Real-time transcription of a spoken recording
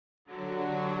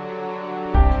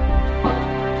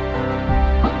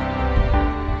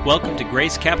Welcome to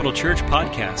Grace Capital Church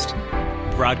Podcast,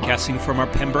 broadcasting from our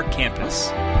Pembroke campus.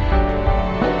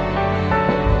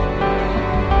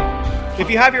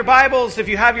 If you have your Bibles, if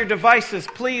you have your devices,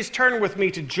 please turn with me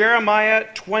to Jeremiah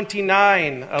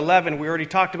 29:11. We already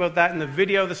talked about that in the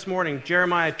video this morning,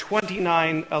 Jeremiah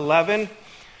 29:11.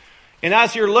 And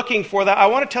as you're looking for that, I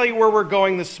want to tell you where we're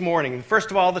going this morning.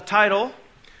 First of all, the title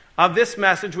of this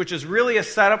message, which is really a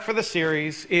setup for the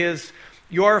series, is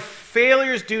Your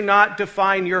Failures Do Not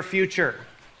Define Your Future.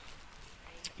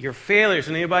 Your failures.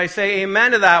 And anybody say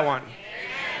amen to that one? Amen.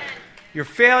 Your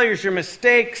failures, your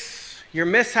mistakes, your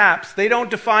mishaps, they don't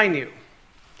define you.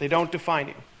 They don't define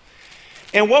you.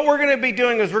 And what we're going to be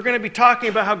doing is we're going to be talking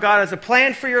about how God has a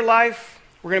plan for your life.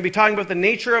 We're going to be talking about the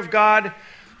nature of God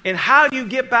and how do you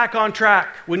get back on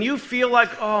track. When you feel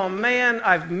like, oh man,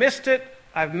 I've missed it,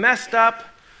 I've messed up,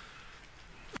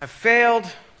 I've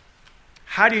failed,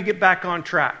 how do you get back on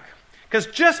track? Because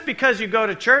just because you go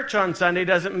to church on Sunday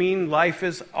doesn't mean life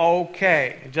is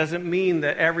okay. It doesn't mean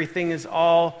that everything is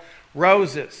all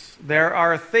roses. There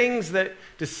are things that,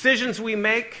 decisions we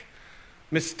make,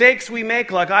 mistakes we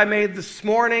make, like I made this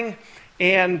morning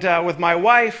and with my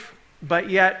wife, but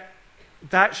yet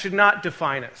that should not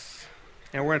define us.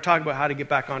 And we're going to talk about how to get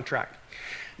back on track.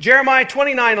 Jeremiah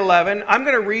 29:11. I'm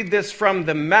going to read this from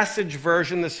the Message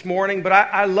version this morning, but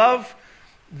I love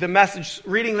the Message,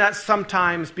 reading that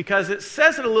sometimes because it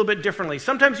says it a little bit differently.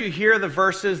 Sometimes you hear the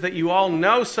verses that you all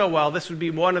know so well. This would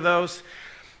be one of those.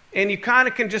 And you kind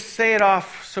of can just say it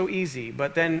off so easy,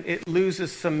 but then it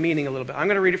loses some meaning a little bit. I'm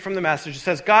going to read it from the Message. It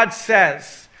says, God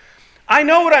says, I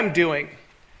know what I'm doing.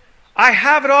 I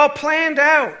have it all planned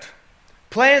out.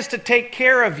 Plans to take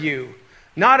care of you,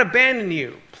 not abandon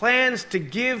you. Plans to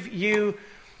give you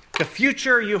the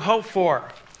future you hope for.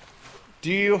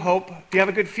 Do you have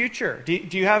a good future? Do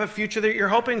you have a future that you're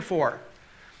hoping for?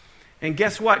 And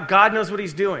guess what? God knows what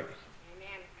he's doing.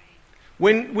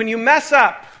 Amen. When you mess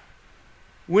up,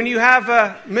 when you have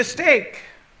a mistake,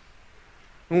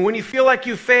 and when you feel like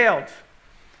you failed,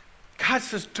 God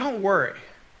says, don't worry.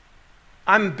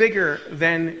 I'm bigger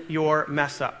than your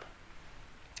mess up.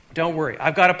 Don't worry.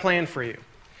 I've got a plan for you.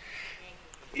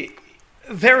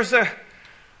 There's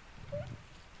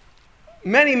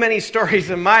many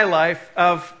stories in my life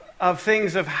of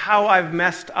things of how I've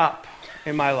messed up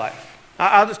in my life.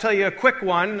 I'll just tell you a quick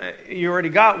one. You already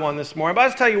got one this morning, but I'll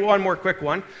just tell you one more quick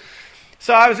one.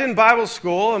 So I was in Bible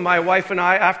school, and my wife and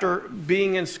I, after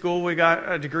being in school, we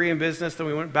got a degree in business, then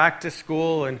we went back to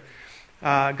school and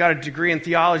got a degree in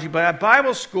theology. But at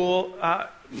Bible school,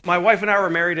 my wife and I were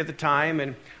married at the time,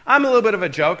 and I'm a little bit of a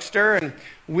jokester, and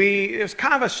it was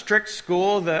kind of a strict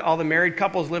school. All the married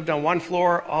couples lived on one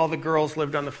floor, all the girls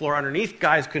lived on the floor underneath.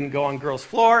 Guys couldn't go on girls'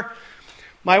 floor.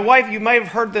 My wife, you might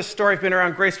have heard this story, I've been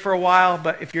around Grace for a while,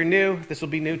 but if you're new, this will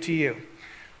be new to you.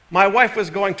 My wife was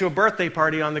going to a birthday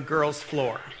party on the girls'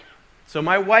 floor. So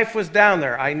my wife was down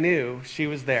there. I knew she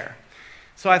was there.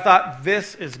 So I thought,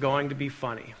 this is going to be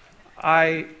funny.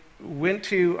 I went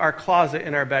to our closet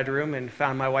in our bedroom and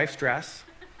found my wife's dress.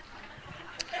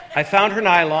 I found her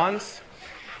nylons,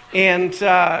 and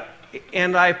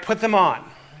I put them on.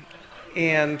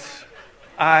 And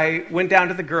I went down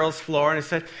to the girls' floor and I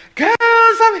said, girls,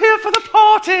 I'm here for the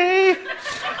party.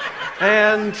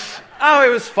 And,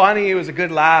 it was funny. It was a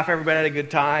good laugh. Everybody had a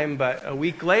good time. But a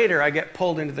week later, I get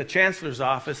pulled into the chancellor's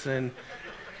office, and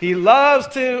he loves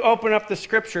to open up the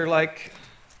scripture like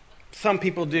some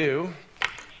people do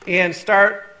and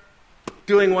start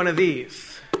doing one of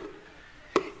these.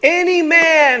 Any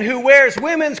man who wears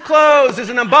women's clothes is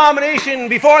an abomination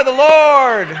before the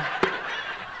Lord.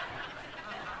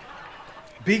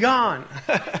 Be gone.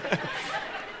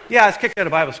 Yeah, I was kicked out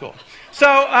of Bible school.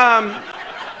 So,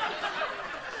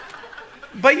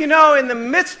 but in the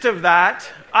midst of that,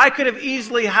 I could have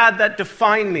easily had that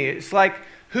define me. It's like,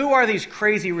 who are these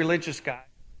crazy religious guys?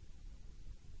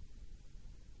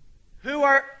 Who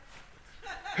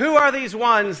are these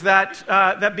ones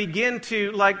that begin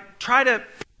to try to?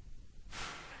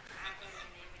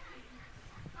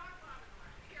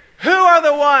 Who are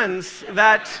the ones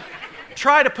that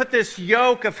try to put this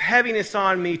yoke of heaviness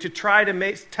on me to try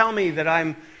to tell me that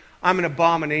I'm an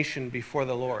abomination before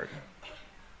the Lord?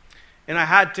 And I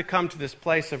had to come to this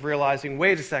place of realizing,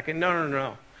 wait a second,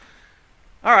 no.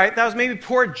 All right, that was maybe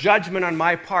poor judgment on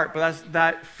my part, but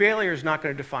that failure is not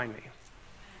going to define me.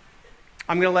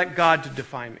 I'm going to let God to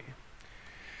define me.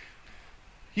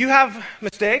 You have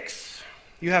mistakes,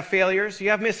 you have failures, you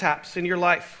have mishaps in your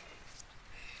life.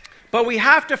 But we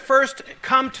have to first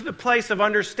come to the place of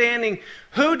understanding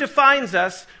who defines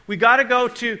us. We got to go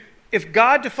to, if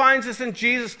God defines us and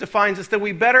Jesus defines us, then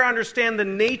we better understand the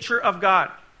nature of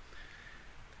God.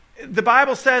 The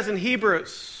Bible says in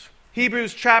Hebrews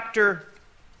chapter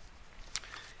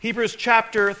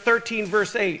 13,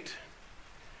 verse 8,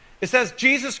 it says,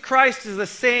 Jesus Christ is the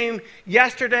same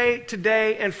yesterday,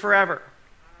 today, and forever.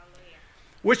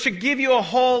 Which should give you a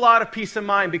whole lot of peace of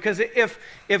mind, because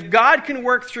if God can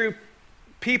work through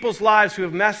people's lives who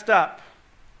have messed up,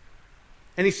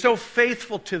 and He's so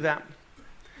faithful to them,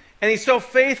 and He's so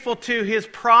faithful to His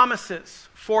promises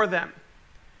for them,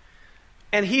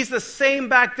 and He's the same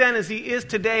back then as He is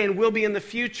today and will be in the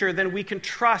future, then we can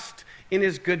trust in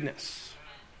His goodness.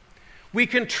 We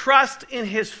can trust in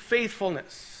His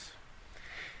faithfulness.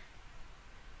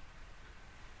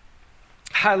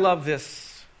 I love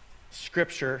this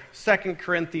scripture, 2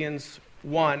 Corinthians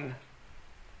 1,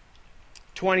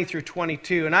 20 through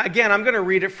 22. And again, I'm going to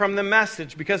read it from the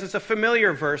Message because it's a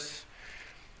familiar verse.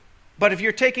 But if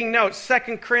you're taking notes,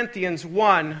 2 Corinthians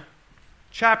 1,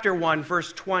 chapter 1,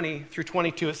 verse 20 through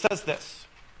 22, it says this.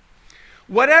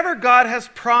 Whatever God has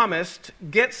promised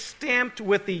gets stamped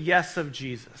with the yes of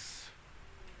Jesus.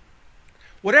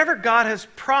 Whatever God has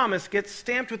promised gets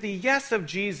stamped with the yes of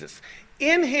Jesus.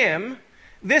 In Him,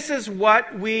 this is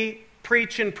what we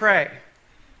preach and pray.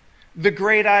 The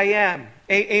great I am.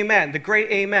 Amen. The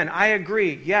great amen. I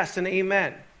agree. Yes and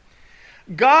amen.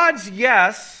 God's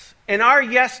yes and our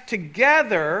yes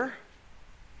together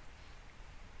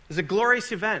is a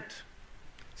glorious event.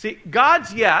 See,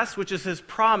 God's yes, which is His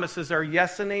promises, are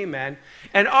yes and amen.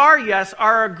 And our yes,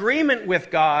 our agreement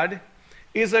with God,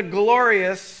 is a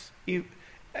glorious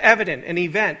evident, an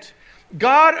event.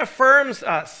 God affirms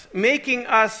us, making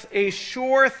us a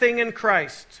sure thing in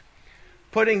Christ,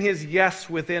 putting His yes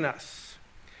within us.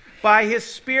 By His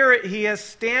Spirit, He has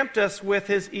stamped us with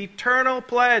His eternal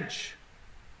pledge,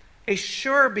 a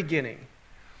sure beginning,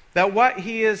 that what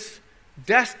He is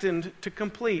destined to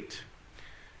complete.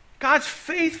 God's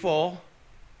faithful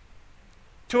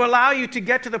to allow you to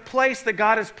get to the place that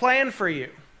God has planned for you.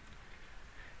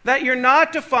 That you're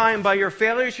not defined by your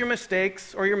failures, your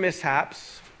mistakes, or your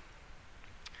mishaps.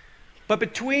 But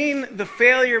between the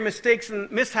failure, mistakes, and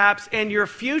mishaps and your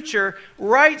future,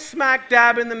 right smack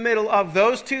dab in the middle of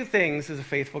those two things is a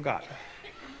faithful God.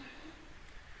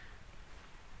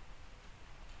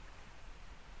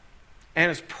 And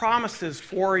His promises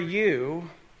for you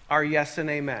are yes and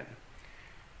amen.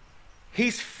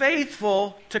 He's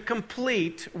faithful to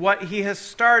complete what He has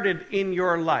started in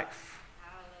your life.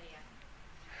 Hallelujah.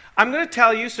 I'm going to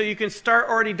tell you so you can start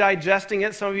already digesting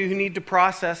it, some of you who need to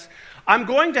process. I'm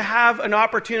going to have an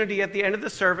opportunity at the end of the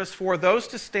service for those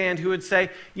to stand who would say,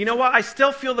 you know what, I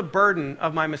still feel the burden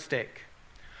of my mistake.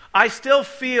 I still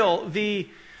feel the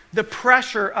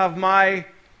pressure of my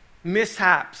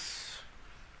mishaps.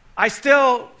 I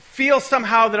still feel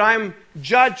somehow that I'm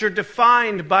judged or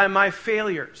defined by my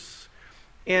failures.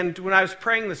 And when I was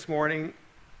praying this morning,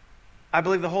 I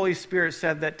believe the Holy Spirit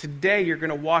said that today you're going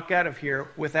to walk out of here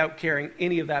without carrying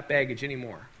any of that baggage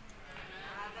anymore.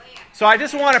 So I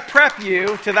just want to prep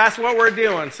you to that's what we're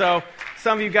doing. So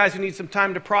some of you guys who need some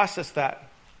time to process that.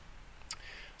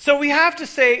 So we have to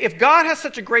say, if God has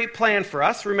such a great plan for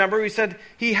us, remember we said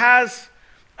He has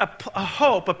a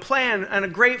hope, a plan, and a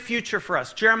great future for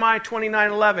us. Jeremiah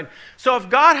 29:11. So if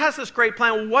God has this great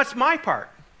plan, what's my part?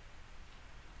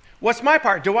 What's my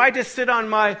part? Do I just sit on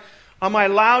my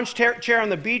lounge chair on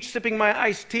the beach sipping my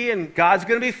iced tea and God's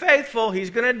going to be faithful,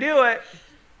 He's going to do it?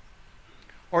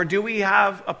 Or do we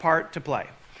have a part to play?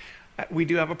 We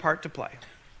do have a part to play.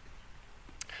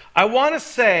 I want to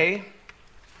say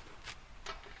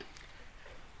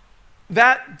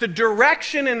that the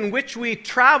direction in which we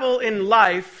travel in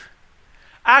life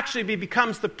actually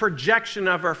becomes the projection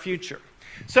of our future.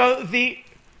 So the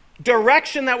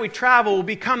direction that we travel will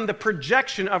become the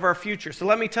projection of our future. So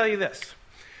let me tell you this.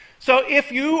 So if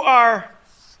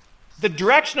the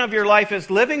direction of your life is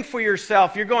living for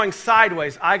yourself, you're going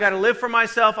sideways. I got to live for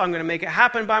myself. I'm going to make it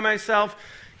happen by myself.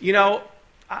 You know,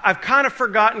 I've kind of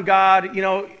forgotten God. You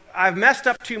know, I've messed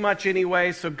up too much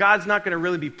anyway, so God's not going to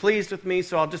really be pleased with me,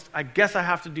 so I guess I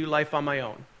have to do life on my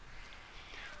own.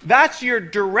 That's your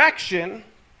direction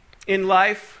in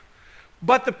life.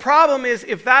 But the problem is,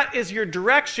 if that is your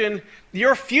direction,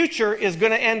 your future is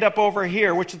going to end up over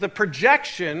here, which is the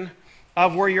projection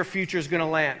of where your future is going to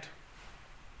land.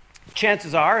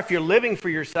 Chances are, if you're living for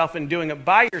yourself and doing it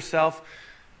by yourself,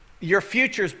 your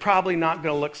future is probably not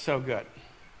going to look so good.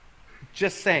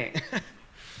 Just saying.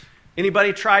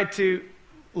 Anybody tried to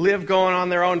live going on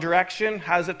their own direction?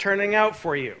 How's it turning out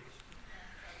for you?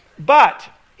 But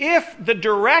if the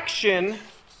direction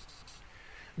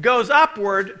goes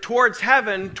upward towards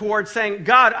heaven, towards saying,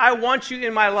 God, I want you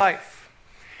in my life.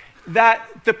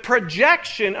 that the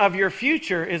projection of your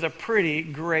future is a pretty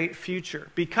great future,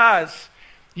 because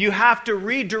you have to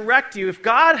redirect you. If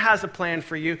God has a plan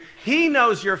for you, He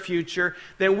knows your future,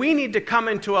 then we need to come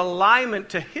into alignment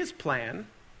to His plan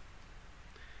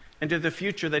and to the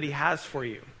future that He has for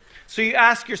you. So you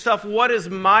ask yourself, what is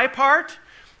my part?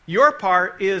 Your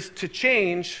part is to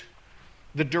change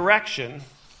the direction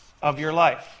of your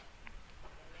life.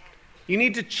 You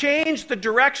need to change the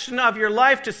direction of your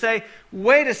life to say,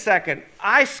 wait a second,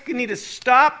 I need to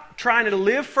stop trying to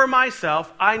live for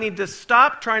myself. I need to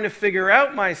stop trying to figure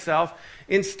out myself.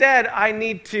 Instead, I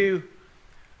need to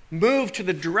move to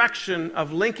the direction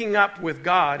of linking up with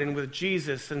God and with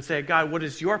Jesus and say, God, what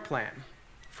is your plan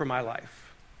for my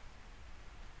life?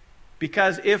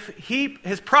 Because if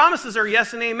His promises are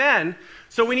yes and amen,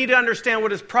 so we need to understand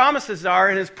what His promises are,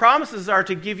 and His promises are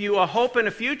to give you a hope and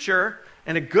a future,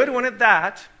 and a good one at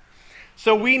that.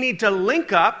 So we need to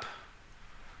link up.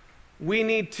 We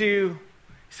need to...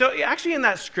 So actually in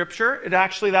that scripture,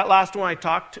 that last one I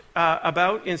talked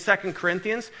about in 2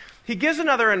 Corinthians, he gives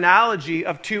another analogy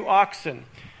of two oxen.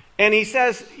 And he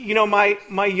says,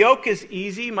 my yoke is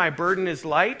easy, my burden is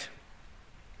light.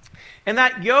 And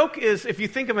that yoke is, if you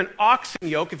think of an oxen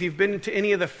yoke, if you've been to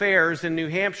any of the fairs in New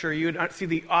Hampshire, you would see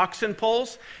the oxen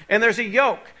poles, and there's a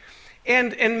yoke.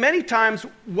 And many times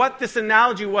what this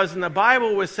analogy was in the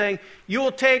Bible was saying, you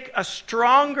will take a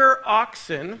stronger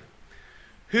oxen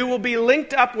who will be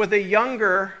linked up with a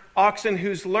younger oxen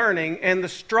who's learning, and the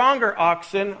stronger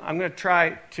oxen, I'm going to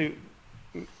try to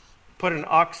put an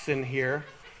oxen here.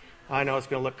 I know it's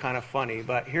going to look kind of funny,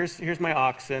 but here's my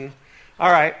oxen.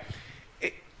 All right.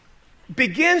 It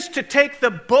begins to take the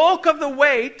bulk of the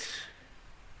weight,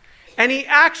 and he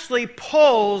actually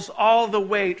pulls all the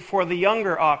weight for the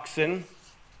younger oxen.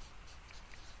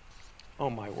 Oh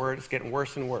my word, it's getting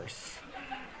worse and worse.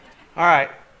 All right.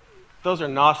 Those are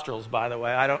nostrils, by the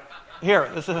way. Here,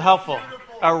 this is helpful.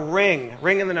 A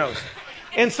ring in the nose.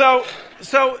 And so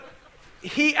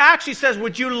he actually says,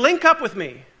 would you link up with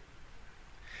me?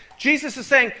 Jesus is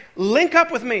saying, link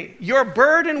up with me. Your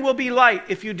burden will be light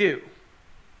if you do.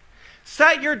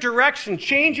 Set your direction,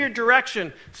 change your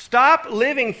direction. Stop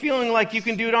living feeling like you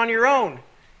can do it on your own.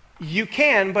 You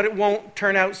can, but it won't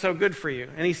turn out so good for you.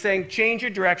 And he's saying, change your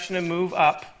direction and move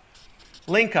up.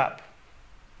 Link up.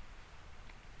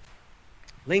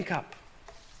 Link up.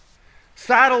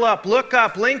 Saddle up, look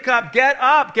up, link up, get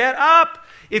up, get up.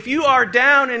 If you are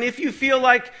down and if you feel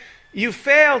like you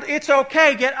failed, it's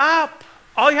okay, get up.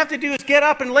 All you have to do is get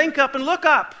up and link up and look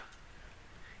up.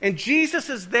 And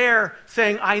Jesus is there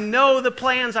saying, I know the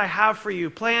plans I have for you,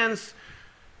 plans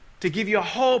to give you a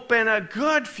hope and a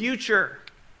good future.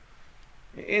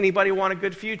 Anybody want a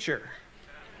good future?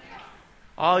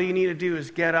 All you need to do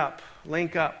is get up,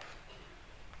 link up,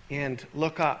 and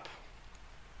look up.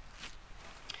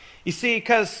 You see,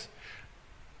 because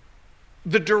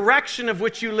the direction of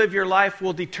which you live your life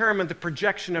will determine the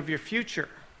projection of your future.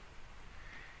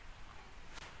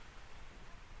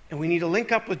 And we need to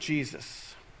link up with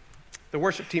Jesus. The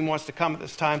worship team wants to come at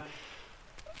this time.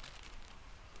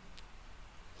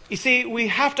 You see, we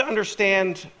have to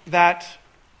understand that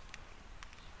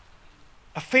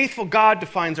a faithful God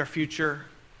defines our future,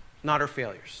 not our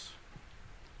failures.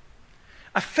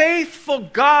 A faithful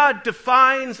God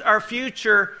defines our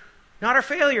future, not our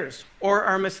failures, or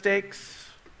our mistakes,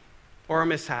 or our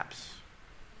mishaps.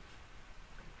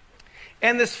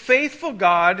 And this faithful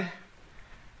God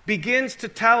begins to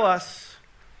tell us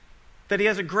that He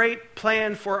has a great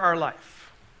plan for our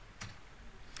life.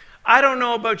 I don't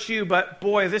know about you, but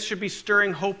boy, this should be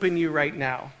stirring hope in you right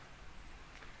now.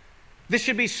 This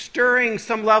should be stirring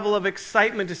some level of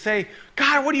excitement to say,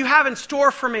 God, what do you have in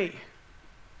store for me?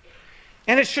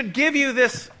 And it should give you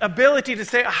this ability to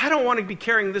say, I don't want to be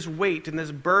carrying this weight and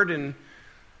this burden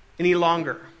any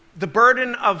longer. The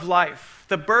burden of life,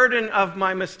 the burden of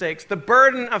my mistakes, the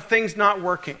burden of things not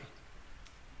working.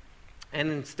 And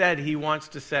instead, He wants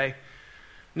to say,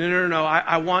 no,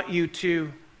 I want you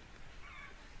to...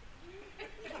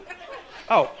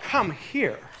 Oh, come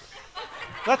here.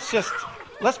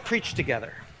 Let's preach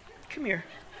together. Come here.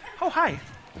 Oh, hi.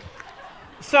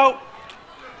 So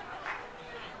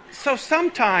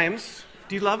sometimes,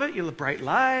 do you love it? You love bright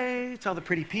lights, all the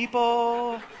pretty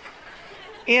people.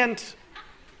 And,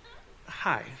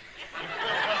 hi.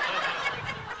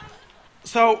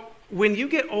 So when you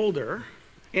get older,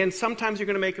 and sometimes you're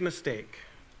going to make a mistake,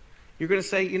 you're going to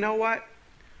say, you know what?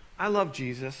 I love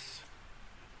Jesus,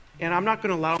 and I'm not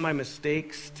going to allow my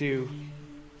mistakes to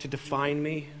define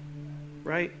me,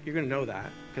 right? You're going to know that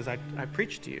because I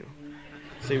preached to you,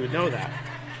 so you would know that.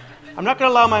 I'm not going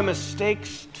to allow my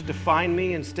mistakes to define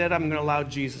me. Instead, I'm going to allow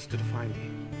Jesus to define me.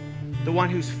 the one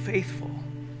who's faithful,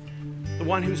 the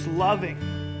one who's loving,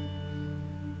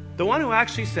 the one who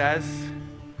actually says,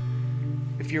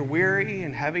 if you're weary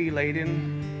and heavy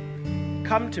laden,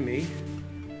 come to me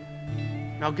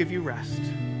and I'll give you rest.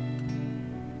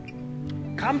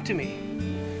 Come to me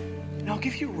and I'll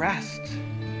give you rest.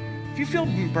 If you feel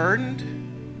burnt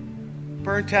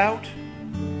out,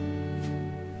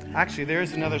 actually,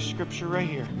 there's another scripture right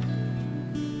here.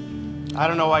 I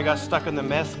don't know why I got stuck in the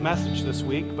message this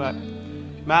week, but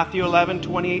Matthew 11,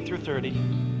 28 through 30.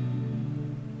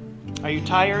 Are you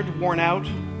tired, worn out,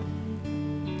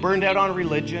 burned out on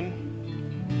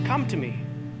religion? Come to me.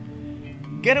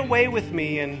 Get away with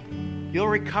me and you'll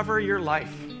recover your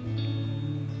life.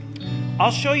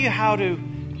 I'll show you how to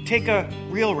take a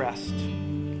real rest.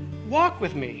 Walk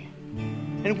with me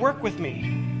and work with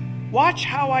me. Watch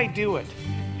how I do it.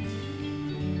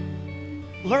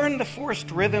 Learn the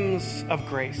forced rhythms of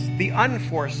grace, the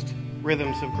unforced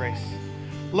rhythms of grace.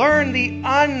 Learn the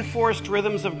unforced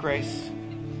rhythms of grace.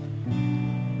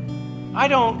 I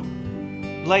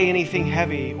don't lay anything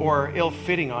heavy or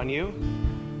ill-fitting on you.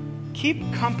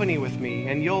 Keep company with me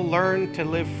and you'll learn to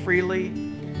live freely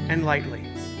and lightly.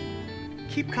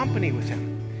 Keep company with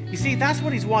him. You see, that's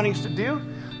what he's wanting us to do.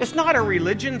 It's not a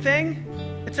religion thing.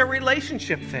 It's a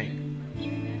relationship thing.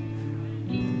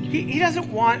 He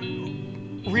doesn't want...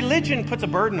 Religion puts a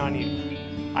burden on you.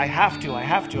 I have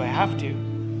to.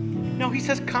 No, he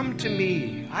says, come to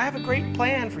me. I have a great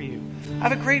plan for you. I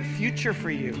have a great future for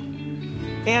you.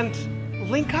 And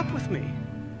link up with me.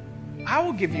 I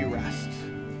will give you rest.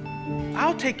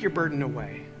 I'll take your burden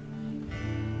away.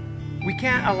 We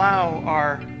can't allow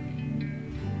our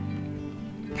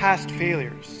past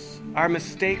failures, our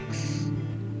mistakes,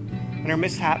 and our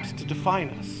mishaps to define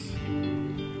us.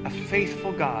 A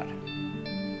faithful God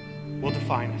will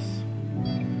define us.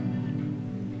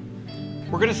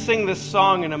 We're going to sing this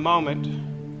song in a moment.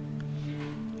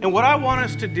 And what I want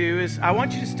us to do is I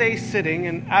want you to stay sitting,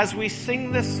 and as we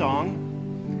sing this song,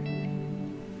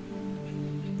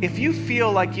 if you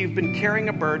feel like you've been carrying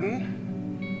a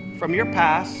burden from your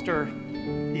past or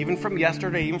even from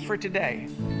yesterday, even for today,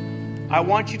 I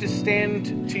want you to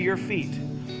stand to your feet.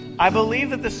 I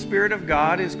believe that the Spirit of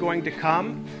God is going to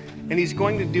come and He's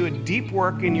going to do a deep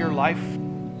work in your life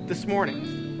this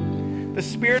morning. The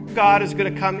Spirit of God is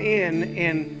going to come in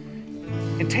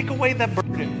and take away the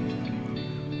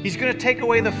burden. He's going to take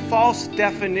away the false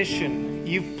definition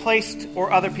you've placed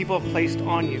or other people have placed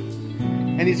on you.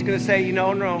 And He's going to say,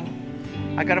 no,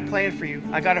 I got a plan for you.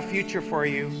 I got a future for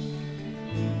you.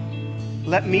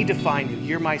 Let me define you.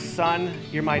 You're my son.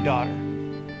 You're my daughter.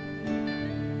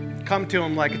 Come to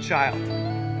Him like a child.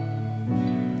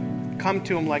 Come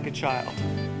to Him like a child.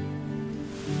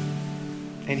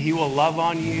 And He will love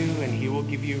on you and He will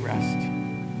give you rest.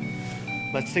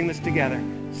 Let's sing this together.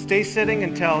 Stay sitting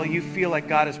until you feel like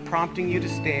God is prompting you to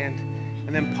stand,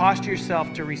 and then posture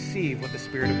yourself to receive what the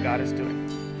Spirit of God is doing.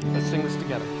 Let's sing this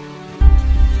together.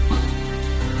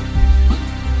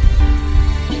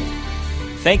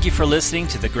 Thank you for listening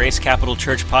to the Grace Capital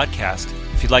Church podcast.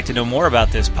 If you'd like to know more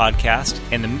about this podcast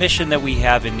and the mission that we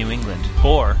have in New England,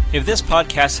 or if this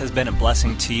podcast has been a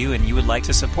blessing to you and you would like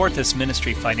to support this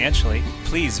ministry financially,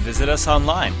 please visit us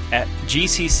online at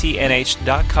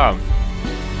gccnh.com